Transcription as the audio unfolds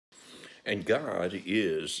And God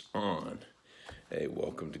is on. Hey,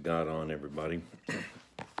 welcome to God On, everybody.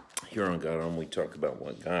 Here on God On, we talk about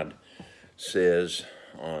what God says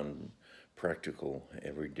on practical,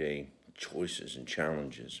 everyday choices and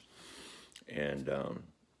challenges. And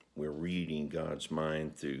we're reading God's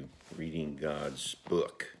mind through reading God's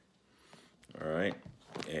book, all right?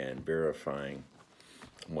 And verifying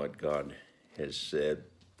what God has said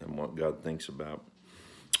and what God thinks about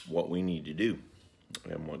what we need to do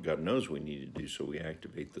and what God knows we need to do, so we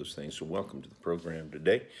activate those things. So welcome to the program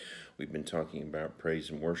today. We've been talking about praise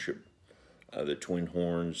and worship, the twin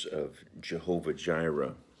horns of Jehovah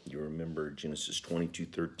Jireh. You remember Genesis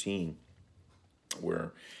 22:13,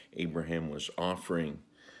 where Abraham was offering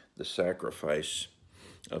the sacrifice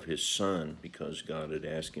of his son because God had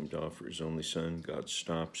asked him to offer his only son. God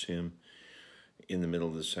stops him in the middle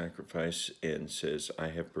of the sacrifice and says, I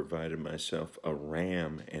have provided myself a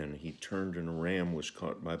ram. And he turned, and a ram was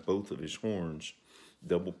caught by both of his horns,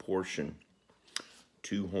 double portion,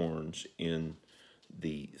 two horns in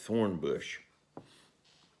the thorn bush.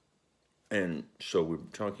 And so we're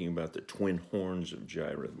talking about the twin horns of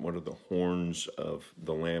Jireh. What are the horns of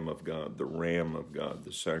the Lamb of God, the Ram of God,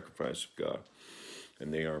 the sacrifice of God?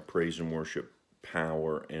 And they are praise and worship,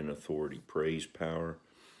 power and authority. Praise, power,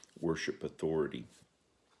 worship, authority.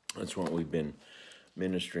 That's what we've been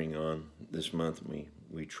ministering on this month.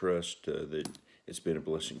 We trust that it's been a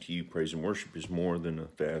blessing to you. Praise and worship is more than a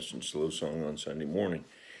fast and slow song on Sunday morning.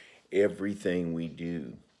 Everything we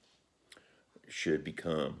do should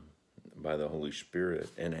become, by the Holy Spirit,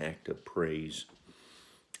 an act of praise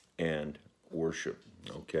and worship.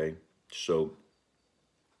 Okay, so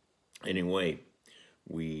anyway,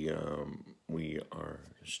 we are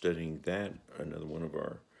studying that. Another one of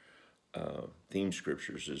our theme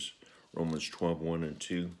scriptures is Romans 12:1 and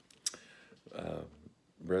 2.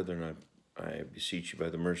 Brethren, I beseech you by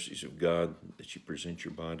the mercies of God that you present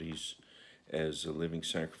your bodies as a living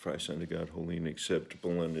sacrifice unto God, holy and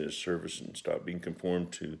acceptable unto his service, and stop being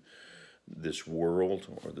conformed to this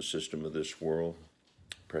world or the system of this world,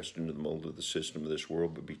 pressed into the mold of the system of this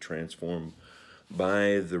world, but be transformed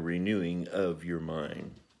by the renewing of your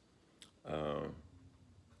mind,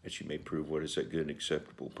 that you may prove what is that good and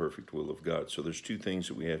acceptable, perfect will of God. So there's two things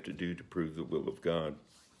that we have to do to prove the will of God,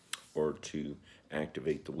 or to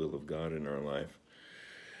activate the will of God in our life.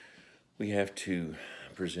 We have to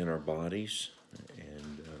present our bodies,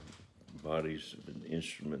 and bodies of an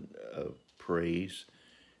instrument of praise,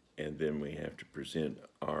 and then we have to present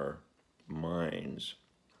our minds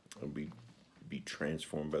and be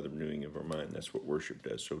transformed by the renewing of our mind. That's what worship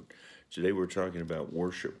does. So today we're talking about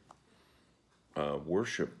worship.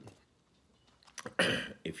 Worship,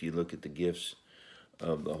 if you look at the gifts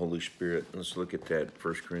of the Holy Spirit, let's look at that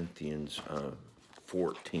 1 Corinthians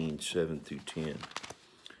 14:7-10.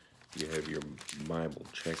 If you have your Bible,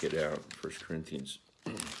 check it out. 1 Corinthians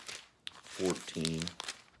 14.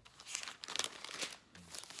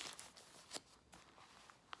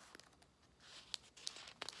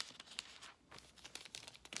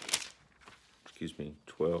 Excuse me,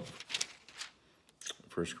 12.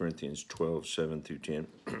 1 Corinthians 12:7-10.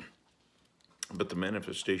 But the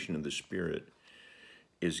manifestation of the Spirit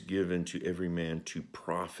is given to every man to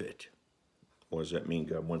profit. What does that mean?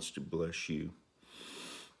 God wants to bless you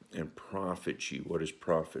and profit you. What is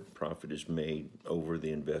profit? Profit is made over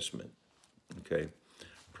the investment. Okay?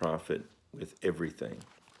 Profit with everything.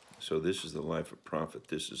 So this is the life of profit.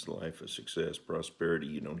 This is the life of success, prosperity.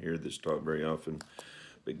 You don't hear this taught very often,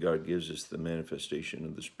 but God gives us the manifestation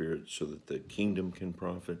of the Spirit so that the kingdom can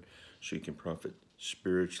profit, so you can profit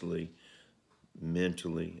spiritually,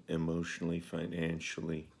 mentally, emotionally,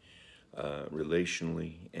 financially,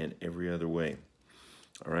 relationally, and every other way.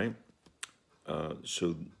 All right?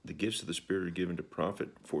 So the gifts of the Spirit are given to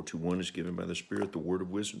profit. For to one is given by the Spirit the word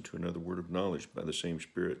of wisdom, to another word of knowledge by the same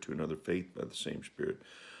Spirit, to another faith by the same Spirit,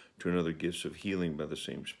 to another gifts of healing by the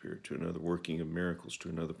same Spirit, to another working of miracles, to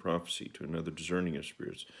another prophecy, to another discerning of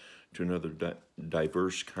spirits, to another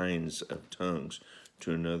diverse kinds of tongues,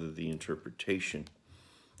 to another the interpretation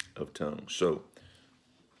of tongues. So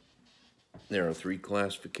there are three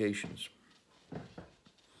classifications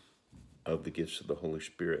of the gifts of the Holy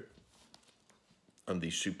Spirit, of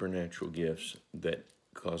these supernatural gifts that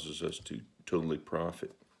causes us to totally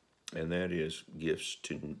profit. And that is gifts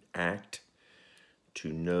to act,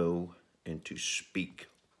 to know, and to speak.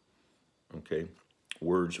 Okay?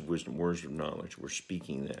 Words of wisdom, words of knowledge, we're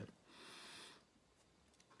speaking that.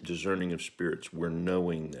 Discerning of spirits, we're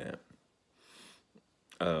knowing that.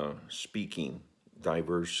 Speaking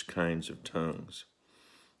diverse kinds of tongues.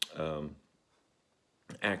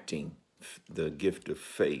 Acting, the gift of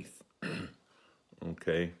faith.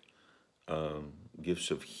 Okay?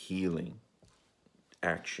 gifts of healing,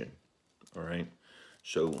 action, all right?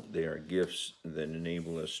 So they are gifts that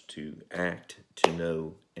enable us to act, to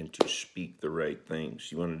know, and to speak the right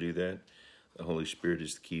things. You want to do that? The Holy Spirit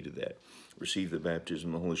is the key to that. Receive the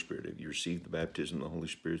baptism of the Holy Spirit. Have you received the baptism of the Holy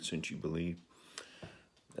Spirit since you believe?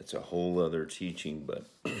 That's a whole other teaching, but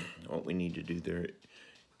what we need to do there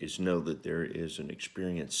is know that there is an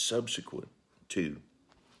experience subsequent to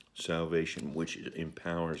salvation, which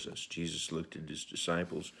empowers us. Jesus looked at his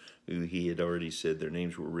disciples, who he had already said their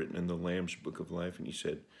names were written in the Lamb's Book of Life, and he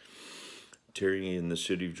said, tarry in the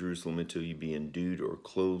city of Jerusalem until you be endued or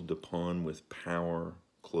clothed upon with power,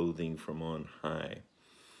 clothing from on high,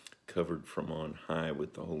 covered from on high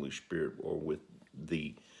with the Holy Spirit or with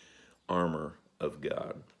the armor of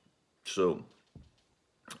God. So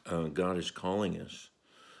God is calling us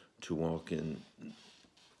to walk in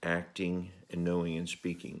acting and knowing and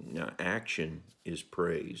speaking. Now, action is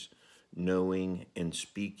praise. Knowing and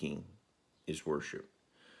speaking is worship.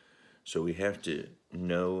 So we have to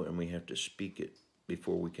know and we have to speak it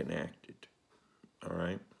before we can act it. All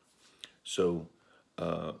right? So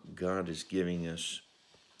God is giving us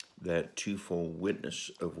that twofold witness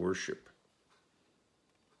of worship.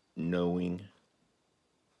 Knowing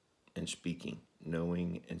and speaking.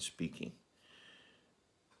 Knowing and speaking.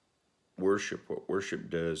 Worship, what worship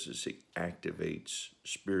does is it activates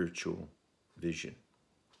spiritual vision.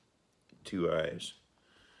 2 eyes.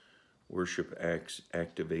 Worship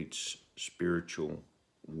activates spiritual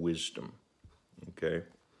wisdom. Okay?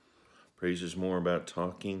 Praise is more about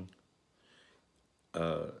talking.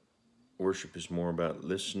 Worship is more about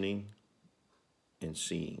listening and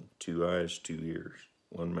seeing. 2 eyes, 2 ears,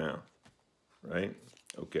 1 mouth. Right?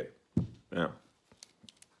 Okay. Now,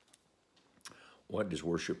 what does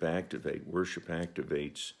worship activate? Worship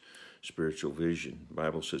activates spiritual vision. The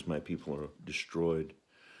Bible says, my people are destroyed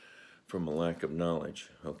from a lack of knowledge.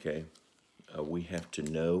 Okay? We have to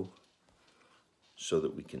know so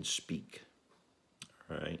that we can speak.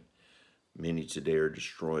 All right? Many today are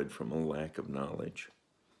destroyed from a lack of knowledge,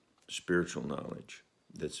 spiritual knowledge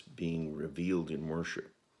that's being revealed in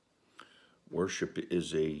worship. Worship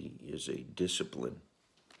is a discipline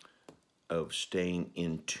of staying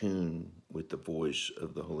in tune with the voice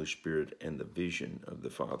of the Holy Spirit and the vision of the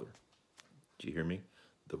Father. Do you hear me?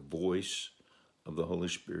 The voice of the Holy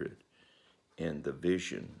Spirit and the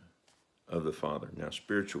vision of the Father. Now,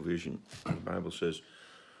 spiritual vision, the Bible says,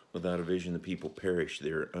 without a vision, the people perish.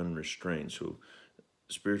 They're unrestrained. So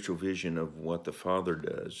spiritual vision of what the Father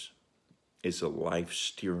does is a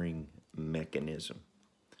life-steering mechanism.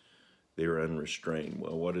 They're unrestrained.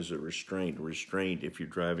 Well, what is a restraint? Restraint, if you're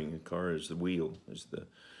driving a car, is the wheel,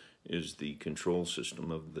 is the control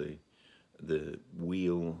system of the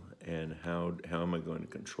wheel, and how am I going to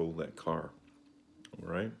control that car? All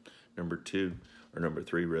right. Number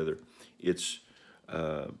 3 rather, it's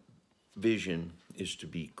vision is to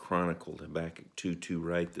be chronicled. Habakkuk 2:2,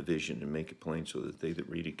 write the vision and make it plain so that they that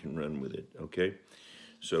read it can run with it. Okay,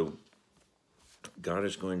 so God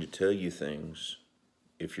is going to tell you things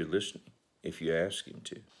if you're listening, if you ask him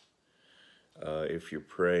to. If you're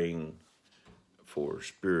praying for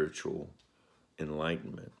spiritual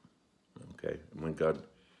enlightenment, okay? When God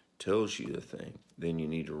tells you a thing, then you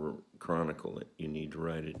need to chronicle it. You need to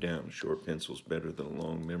write it down. A short pencil's better than a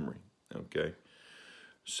long memory, okay?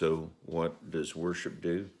 So what does worship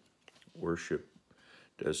do? Worship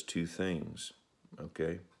does 2 things,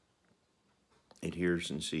 okay? It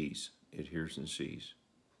hears and sees. It hears and sees.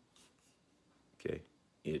 Okay?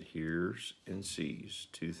 It hears and sees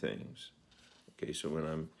 2 things. Okay, so when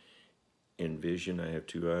I'm in vision, I have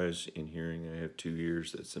 2 eyes. In hearing, I have 2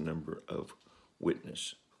 ears. That's the number of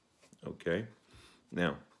witness. Okay?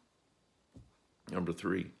 Now, number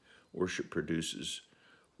 3, worship produces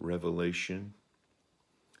revelation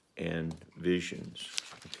and visions.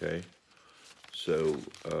 Okay? So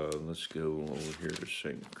let's go over here to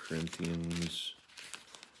 2 Corinthians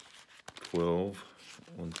 12,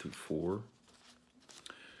 1-4.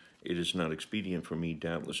 It is not expedient for me,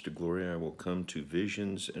 doubtless, to glory. I will come to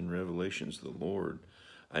visions and revelations of the Lord.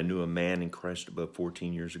 I knew a man in Christ above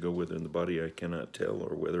 14 years ago, whether in the body I cannot tell,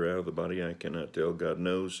 or whether out of the body I cannot tell. God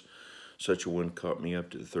knows. Such a one caught me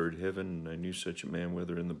up to the 3rd heaven, and I knew such a man,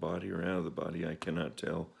 whether in the body or out of the body I cannot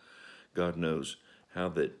tell. God knows how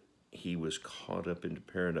that he was caught up into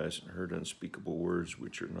paradise and heard unspeakable words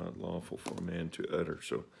which are not lawful for a man to utter.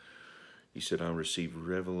 So he said, I receive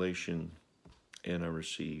revelation and I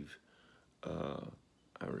receive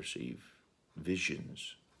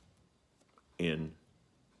visions in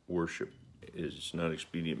worship. It is not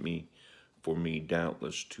expedient for me,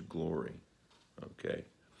 doubtless, to glory. Okay.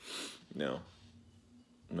 Now,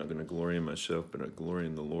 I'm not going to glory in myself, but I glory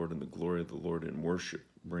in the Lord, and the glory of the Lord in worship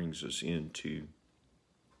brings us into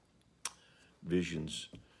visions,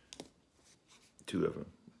 two of them,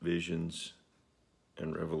 visions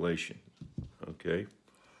and revelation. Okay?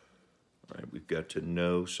 All right, we've got to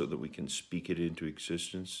know so that we can speak it into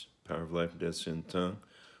existence. Power of life, death, sin, tongue.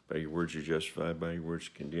 By your words you're justified, by your words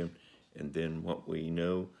you're condemned. And then what we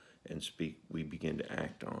know and speak, we begin to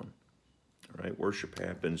act on. All right, worship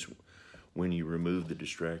happens when you remove the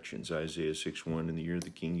distractions. Isaiah 6:1, in the year the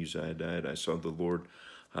king Uzziah died, I saw the Lord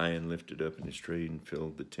high and lifted up, and his train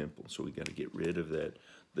filled the temple. So we got to get rid of that,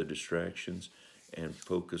 the distractions, and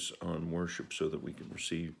focus on worship so that we can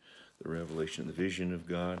receive the revelation, the vision of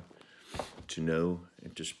God, to know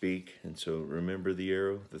and to speak. And so remember the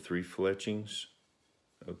arrow, the three fletchings.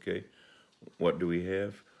 Okay, what do we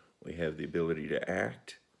have? We have the ability to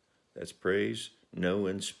act, that's praise, know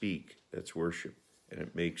and speak, that's worship, and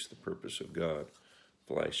it makes the purpose of God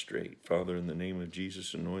fly straight. Father, in the name of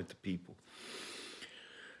Jesus, anoint the people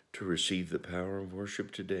to receive the power of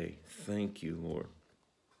worship today. Thank you, Lord,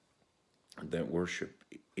 that worship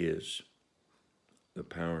is the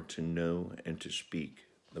power to know and to speak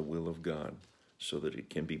the will of God so that it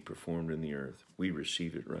can be performed in the earth. We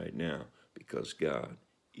receive it right now because God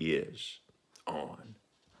is on